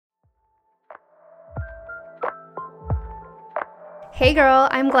Hey girl,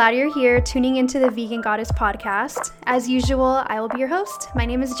 I'm glad you're here tuning into the Vegan Goddess podcast. As usual, I will be your host. My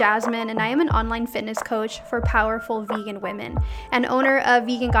name is Jasmine and I am an online fitness coach for powerful vegan women and owner of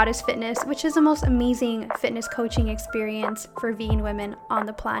Vegan Goddess Fitness, which is the most amazing fitness coaching experience for vegan women on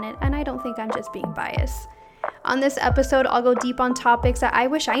the planet, and I don't think I'm just being biased. On this episode, I'll go deep on topics that I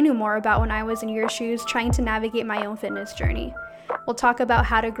wish I knew more about when I was in your shoes trying to navigate my own fitness journey. We'll talk about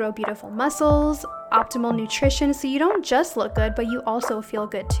how to grow beautiful muscles, optimal nutrition so you don't just look good, but you also feel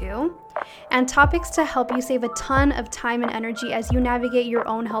good too, and topics to help you save a ton of time and energy as you navigate your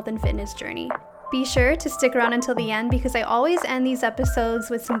own health and fitness journey. Be sure to stick around until the end because I always end these episodes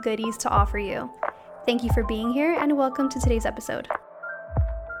with some goodies to offer you. Thank you for being here and welcome to today's episode.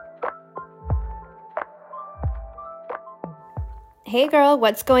 Hey girl,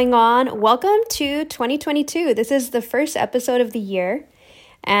 what's going on? Welcome to 2022. This is the first episode of the year.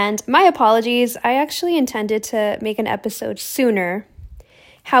 And my apologies, I actually intended to make an episode sooner.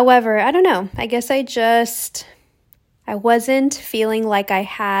 However, I don't know. I guess I wasn't feeling like I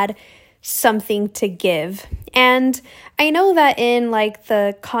had something to give. And I know that in like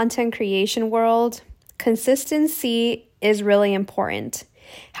the content creation world, consistency is really important.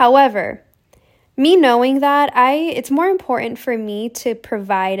 However, me knowing that, it's more important for me to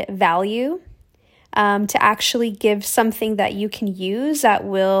provide value, to actually give something that you can use that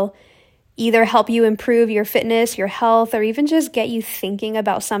will either help you improve your fitness, your health, or even just get you thinking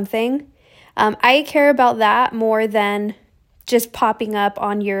about something. I care about that more than just popping up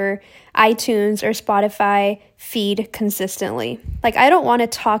on your iTunes or Spotify feed consistently. Like, I don't want to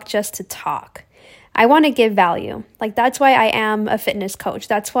talk just to talk. I want to give value. Like, that's why I am a fitness coach.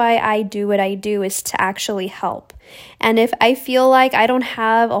 That's why I do what I do, is to actually help. And if I feel like I don't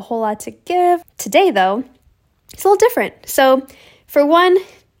have a whole lot to give, today though, it's a little different. So for one,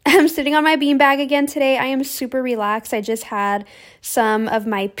 I'm sitting on my beanbag again today. I am super relaxed. I just had some of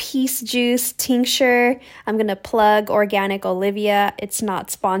my Peace Juice tincture. I'm going to plug Organic Olivia. It's not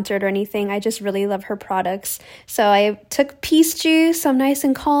sponsored or anything. I just really love her products. So I took Peace Juice. So I'm nice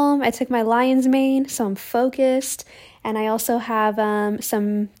and calm. I took my Lion's Mane, so I'm focused. And I also have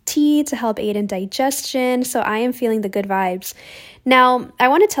some tea to help aid in digestion. So I am feeling the good vibes. Now, I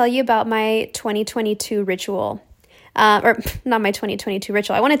want to tell you about my 2022 ritual. Or not my 2022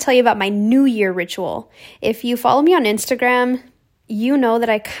 ritual. I want to tell you about my New Year ritual. If you follow me on Instagram, you know that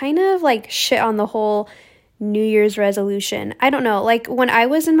I kind of like shit on the whole New Year's resolution. I don't know. Like, when I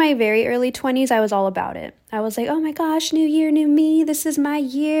was in my very early 20s, I was all about it. I was like, oh my gosh, new year, new me. This is my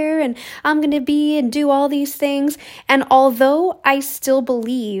year and I'm going to be and do all these things. And although I still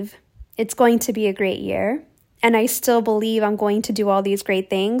believe it's going to be a great year and I still believe I'm going to do all these great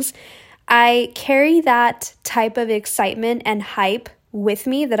things, I carry that type of excitement and hype with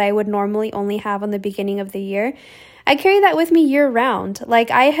me that I would normally only have on the beginning of the year. I carry that with me year round. Like,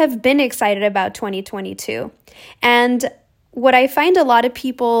 I have been excited about 2022. And what I find a lot of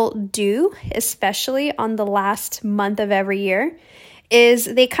people do, especially on the last month of every year, is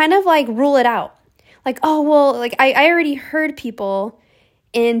they kind of like rule it out. Like, oh, well, like I already heard people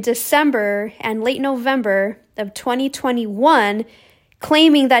in December and late November of 2021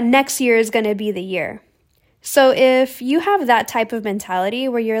 claiming that next year is going to be the year. So if you have that type of mentality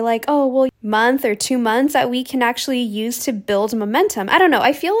where you're like, oh, well, month or 2 months that we can actually use to build momentum. I don't know.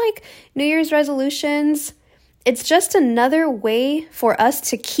 I feel like New Year's resolutions, it's just another way for us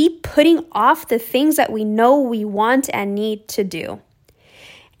to keep putting off the things that we know we want and need to do.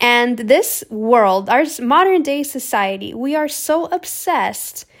 And this world, our modern day society, we are so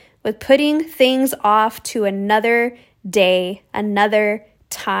obsessed with putting things off to another day, another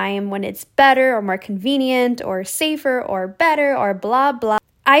time when it's better or more convenient or safer or better or blah, blah.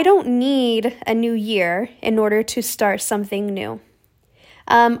 I don't need a new year in order to start something new.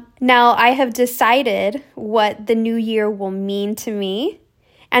 Now, I have decided what the new year will mean to me,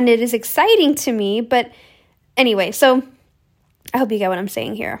 and it is exciting to me, but anyway, so I hope you get what I'm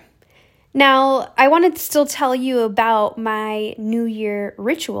saying here. Now, I want to still tell you about my New Year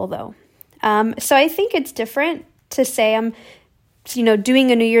ritual, though. So I think it's different to say I'm,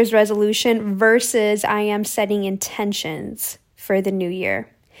 doing a New Year's resolution versus I am setting intentions for the new year.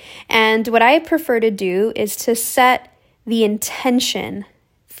 And what I prefer to do is to set the intention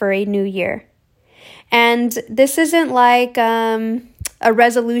for a new year. And this isn't like a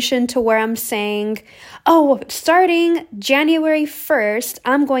resolution to where I'm saying, oh, starting January 1st,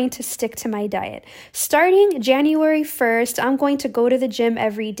 I'm going to stick to my diet. Starting January 1st, I'm going to go to the gym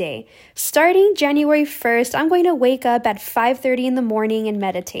every day. Starting January 1st, I'm going to wake up at 5:30 in the morning and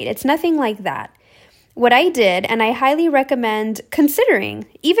meditate. It's nothing like that. What I did, and I highly recommend considering,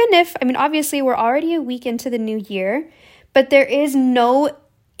 even if, obviously we're already a week into the new year, But there is no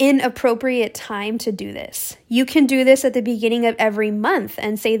inappropriate time to do this. You can do this at the beginning of every month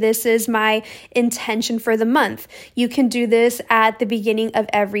and say, this is my intention for the month. You can do this at the beginning of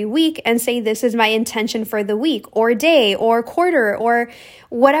every week and say, this is my intention for the week or day or quarter or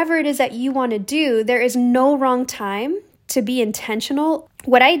whatever it is that you want to do. There is no wrong time to be intentional.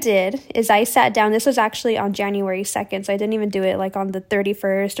 What I did is I sat down. This was actually on January 2nd, so I didn't even do it like on the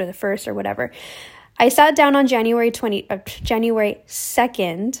 31st or the 1st or whatever. I sat down on January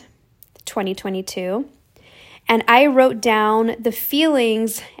 2nd, 2022, and I wrote down the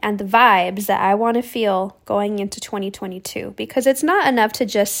feelings and the vibes that I want to feel going into 2022, because it's not enough to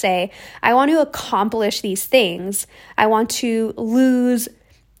just say, I want to accomplish these things. I want to lose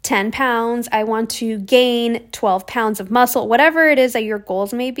 10 pounds. I want to gain 12 pounds of muscle, whatever it is that your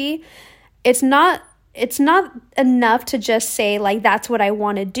goals may be. It's not enough to just say, like, that's what I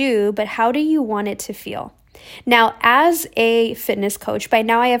want to do, but how do you want it to feel? Now, as a fitness coach, by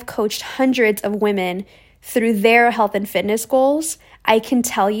now I have coached hundreds of women through their health and fitness goals. I can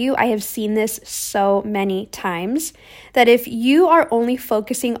tell you, I have seen this so many times, that if you are only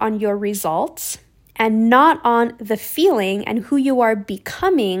focusing on your results and not on the feeling and who you are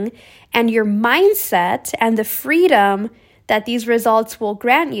becoming and your mindset and the freedom that these results will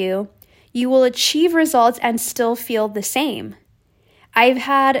grant you, you will achieve results and still feel the same. I've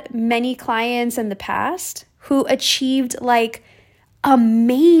had many clients in the past who achieved like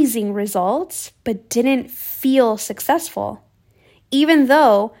amazing results, but didn't feel successful, even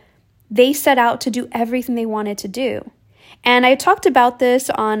though they set out to do everything they wanted to do. And I talked about this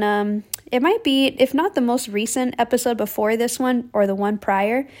on, it might be, if not the most recent episode before this one or the one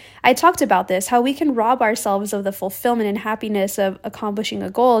prior, I talked about this, how we can rob ourselves of the fulfillment and happiness of accomplishing a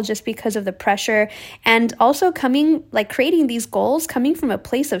goal just because of the pressure, and also creating these goals coming from a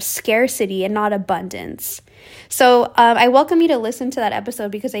place of scarcity and not abundance. So I welcome you to listen to that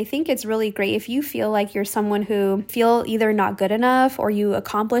episode, because I think it's really great if you feel like you're someone who feel either not good enough, or you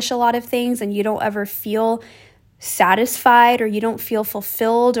accomplish a lot of things and you don't ever feel satisfied, or you don't feel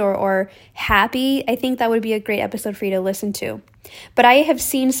fulfilled or happy. I think that would be a great episode for you to listen to. But I have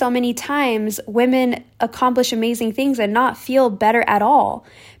seen so many times women accomplish amazing things and not feel better at all,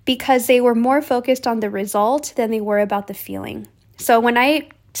 because they were more focused on the result than they were about the feeling. So when I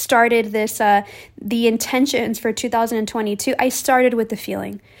started this, the intentions for 2022, I started with the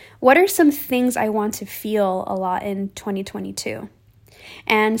feeling. What are some things I want to feel a lot in 2022?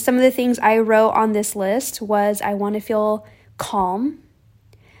 And some of the things I wrote on this list was, I want to feel calm.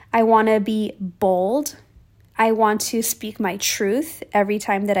 I want to be bold. I want to speak my truth every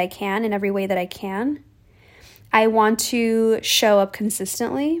time that I can, in every way that I can. I want to show up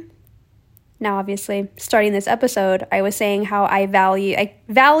consistently. Now, obviously, starting this episode, I was saying how I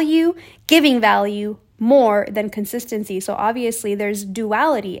value giving value more than consistency. So obviously there's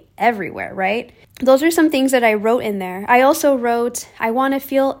duality everywhere, right? Those are some things that I wrote in there. I also wrote, I want to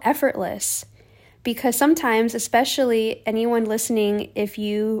feel effortless, because sometimes, especially anyone listening, if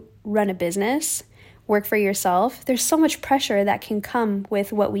you run a business, work for yourself, there's so much pressure that can come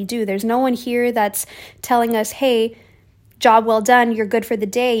with what we do. There's no one here that's telling us, hey, job well done, you're good for the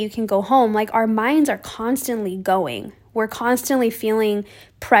day, you can go home. Like, our minds are constantly going. We're constantly feeling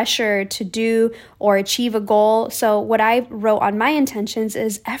pressure to do or achieve a goal. So what I wrote on my intentions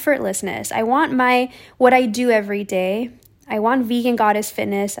is effortlessness. I want what I do every day. I want Vegan Goddess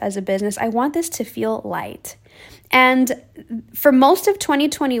Fitness as a business. I want this to feel light. And for most of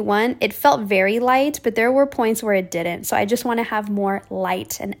 2021, it felt very light, but there were points where it didn't. So I just want to have more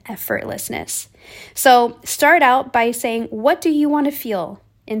light and effortlessness. So start out by saying, what do you want to feel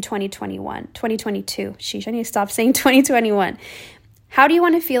in 2022? Sheesh, I need to stop saying 2021. How do you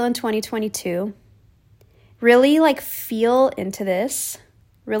want to feel in 2022? Really feel into this.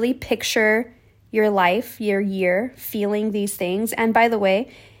 Really picture your life, your year, feeling these things. And by the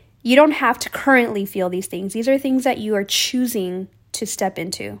way, you don't have to currently feel these things. These are things that you are choosing to step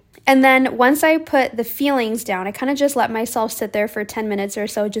into. And then once I put the feelings down, I kind of just let myself sit there for 10 minutes or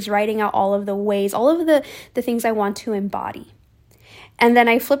so, just writing out all of the ways, all of the things I want to embody. And then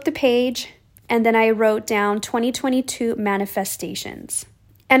I flipped the page, and then I wrote down 2022 manifestations.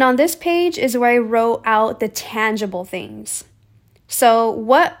 And on this page is where I wrote out the tangible things. So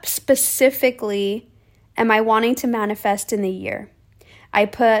what specifically am I wanting to manifest in the year? I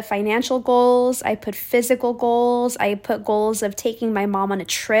put financial goals, I put physical goals, I put goals of taking my mom on a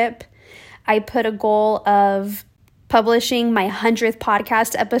trip, I put a goal of publishing my 100th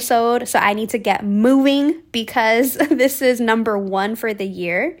podcast episode. So I need to get moving, because this is number 1 for the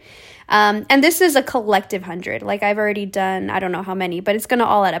year. And this is a collective 100. Like, I've already done, I don't know how many, but it's going to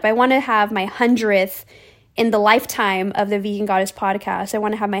all add up. I want to have my 100th in the lifetime of the Vegan Goddess podcast. I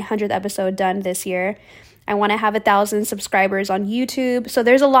want to have my 100th episode done this year. I want to have 1,000 subscribers on YouTube. So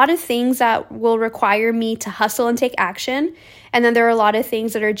there's a lot of things that will require me to hustle and take action. And then there are a lot of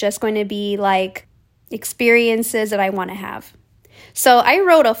things that are just going to be like experiences that I want to have. So I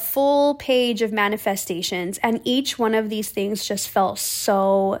wrote a full page of manifestations, and each one of these things just felt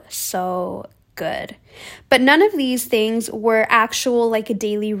so good. But none of these things were actual like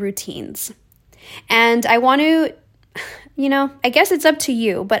daily routines. And I want to, I guess it's up to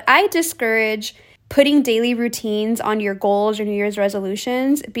you, but I discourage putting daily routines on your goals or New Year's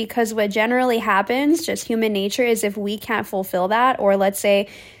resolutions, because what generally happens, just human nature, is if we can't fulfill that, or let's say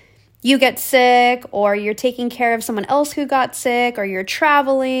you get sick, or you're taking care of someone else who got sick, or you're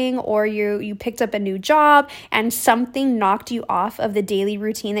traveling, or you picked up a new job and something knocked you off of the daily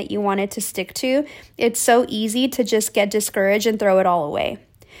routine that you wanted to stick to, it's so easy to just get discouraged and throw it all away.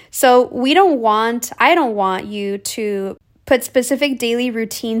 So I don't want you to put specific daily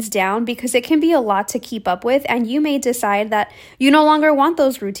routines down, because it can be a lot to keep up with, and you may decide that you no longer want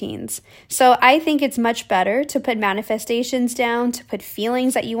those routines. So I think it's much better to put manifestations down, to put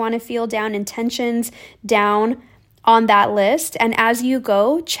feelings that you want to feel down, intentions down on that list. And as you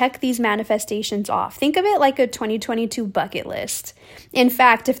go, check these manifestations off. Think of it like a 2022 bucket list. In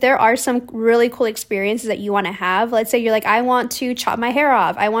fact, if there are some really cool experiences that you want to have, let's say you're like, I want to chop my hair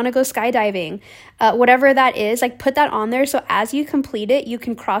off, I want to go skydiving, whatever that is, like put that on there. So as you complete it, you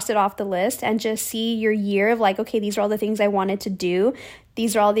can cross it off the list and just see your year of like, okay, these are all the things I wanted to do.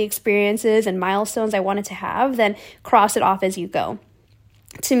 These are all the experiences and milestones I wanted to have. Then cross it off as you go.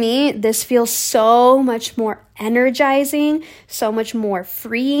 To me, this feels so much more energizing, so much more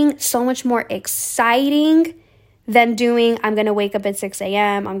freeing, so much more exciting than doing, I'm going to wake up at 6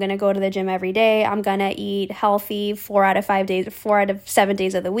 a.m., I'm going to go to the gym every day, I'm going to eat healthy 4 out of 7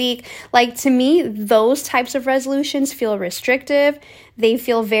 days of the week. Like, to me, those types of resolutions feel restrictive. They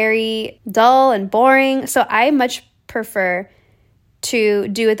feel very dull and boring. So I much prefer to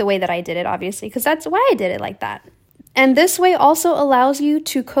do it the way that I did it, obviously, because that's why I did it like that. And this way also allows you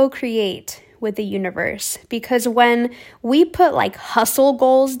to co-create with the universe, because when we put like hustle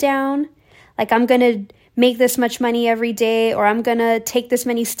goals down, like I'm going to make this much money every day, or I'm going to take this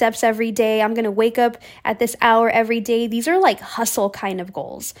many steps every day, I'm going to wake up at this hour every day. These are like hustle kind of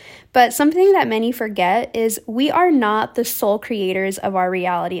goals. But something that many forget is we are not the sole creators of our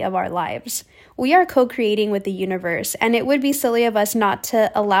reality, of our lives. We are co-creating with the universe, and it would be silly of us not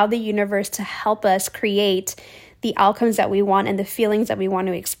to allow the universe to help us create the outcomes that we want and the feelings that we want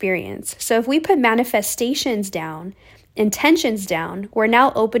to experience. So if we put manifestations down, intentions down, we're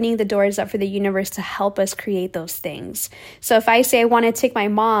now opening the doors up for the universe to help us create those things. So if I say I want to take my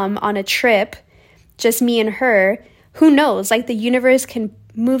mom on a trip, just me and her, who knows? Like the universe can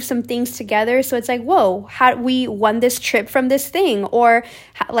move some things together. So it's like, whoa, how we won this trip from this thing? Or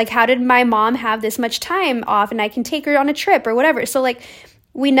like, how did my mom have this much time off and I can take her on a trip or whatever? So like,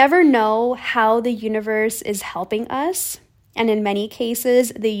 we never know how the universe is helping us. And in many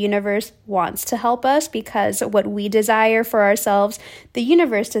cases, the universe wants to help us, because what we desire for ourselves, the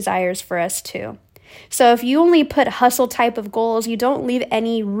universe desires for us too. So if you only put hustle type of goals, you don't leave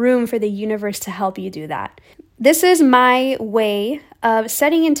any room for the universe to help you do that. This is my way of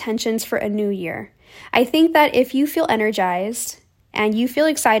setting intentions for a new year. I think that if you feel energized and you feel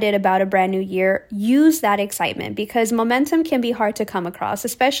excited about a brand new year, use that excitement, because momentum can be hard to come across,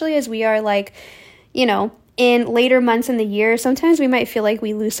 especially as we are like, in later months in the year. Sometimes we might feel like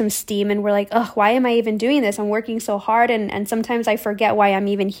we lose some steam and we're like, oh, why am I even doing this? I'm working so hard. And sometimes I forget why I'm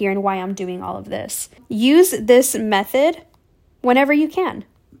even here and why I'm doing all of this. Use this method whenever you can.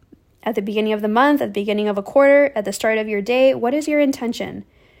 At the beginning of the month, at the beginning of a quarter, at the start of your day, what is your intention?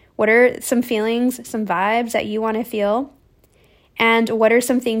 What are some feelings, some vibes that you want to feel? And what are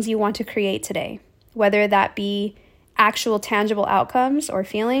some things you want to create today? Whether that be actual tangible outcomes or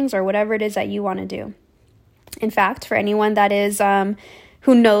feelings or whatever it is that you want to do. In fact, for anyone that is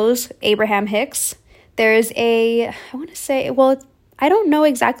who knows Abraham Hicks, there's I don't know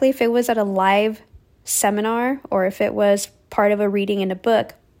exactly if it was at a live seminar or if it was part of a reading in a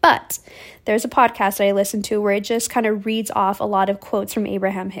book, but there's a podcast that I listened to where it just kind of reads off a lot of quotes from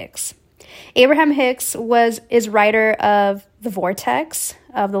Abraham Hicks. Abraham Hicks is writer of The Vortex,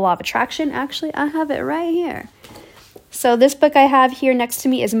 of the Law of Attraction. Actually, I have it right here. So this book I have here next to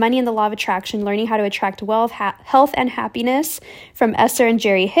me is Money and the Law of Attraction, Learning How to Attract Wealth, Health, and Happiness from Esther and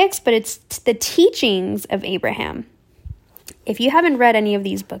Jerry Hicks, but it's the teachings of Abraham. If you haven't read any of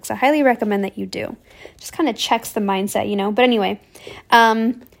these books, I highly recommend that you do. Just kind of checks the mindset, But anyway,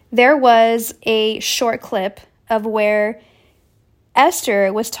 there was a short clip of where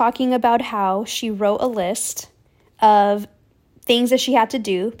Esther was talking about how she wrote a list of things that she had to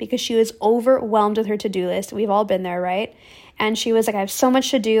do because she was overwhelmed with her to-do list. We've all been there, right? And she was like, I have so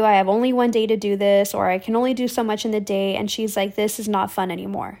much to do. I have only one day to do this, or I can only do so much in the day. And she's like, this is not fun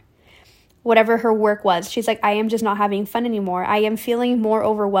anymore. Whatever her work was, she's like, I am just not having fun anymore. I am feeling more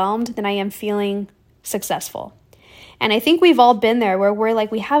overwhelmed than I am feeling successful. And I think we've all been there where we're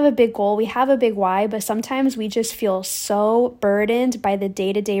like, we have a big goal, we have a big why, but sometimes we just feel so burdened by the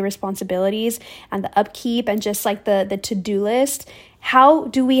day-to-day responsibilities and the upkeep and just like the to-do list. How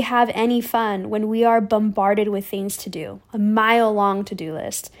do we have any fun when we are bombarded with things to do? A mile-long to-do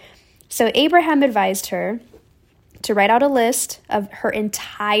list. So Abraham advised her to write out a list of her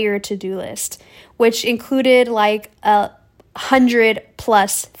entire to-do list, which included like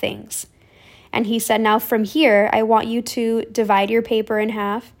 100+ things. And he said, now from here, I want you to divide your paper in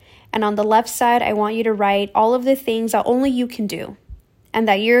half. And on the left side, I want you to write all of the things that only you can do and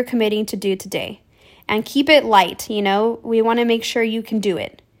that you're committing to do today. And keep it light, we want to make sure you can do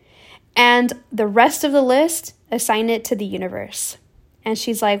it. And the rest of the list, assign it to the universe. And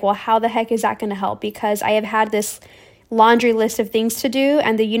she's like, well, how the heck is that going to help? Because I have had this laundry list of things to do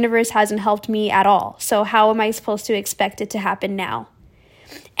and the universe hasn't helped me at all. So how am I supposed to expect it to happen now?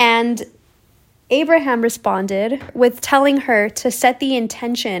 And Abraham responded with telling her to set the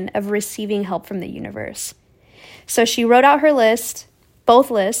intention of receiving help from the universe. So she wrote out her list,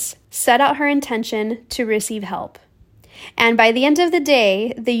 both lists, set out her intention to receive help. And by the end of the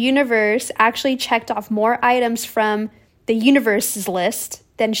day, the universe actually checked off more items from the universe's list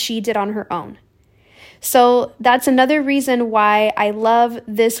than she did on her own. So that's another reason why I love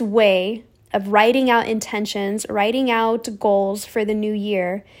this way of writing out intentions, writing out goals for the new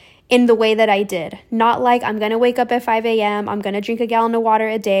year in the way that I did. Not like I'm going to wake up at 5 a.m., I'm going to drink a gallon of water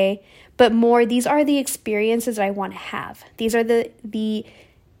a day, but more, these are the experiences that I want to have. These are the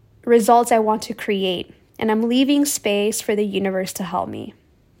results I want to create. And I'm leaving space for the universe to help me.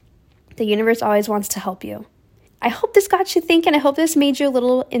 The universe always wants to help you. I hope this got you thinking. I hope this made you a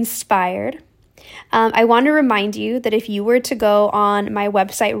little inspired. I want to remind you that if you were to go on my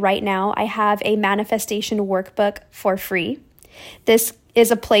website right now, I have a manifestation workbook for free. This is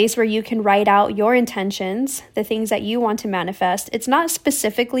a place where you can write out your intentions, the things that you want to manifest. It's not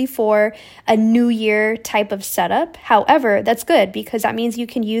specifically for a new year type of setup. However, that's good because that means you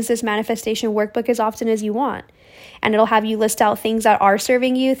can use this manifestation workbook as often as you want. And it'll have you list out things that are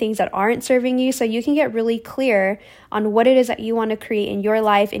serving you, things that aren't serving you, so you can get really clear on what it is that you want to create in your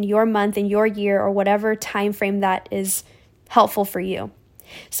life, in your month, in your year, or whatever time frame that is helpful for you.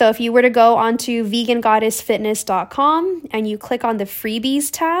 So if you were to go onto vegangoddessfitness.com and you click on the freebies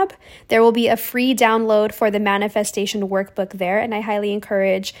tab, there will be a free download for the manifestation workbook there. And I highly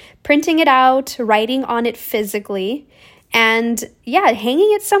encourage printing it out, writing on it physically, and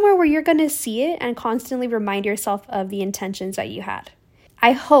hanging it somewhere where you're going to see it and constantly remind yourself of the intentions that you had.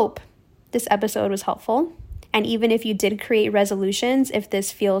 I hope this episode was helpful. And even if you did create resolutions, if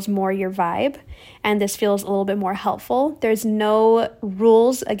this feels more your vibe and this feels a little bit more helpful, there's no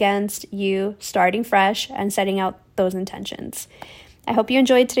rules against you starting fresh and setting out those intentions. I hope you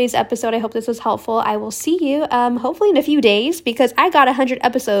enjoyed today's episode. I hope this was helpful. I will see you hopefully in a few days because I got 100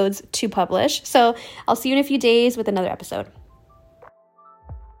 episodes to publish. So I'll see you in a few days with another episode.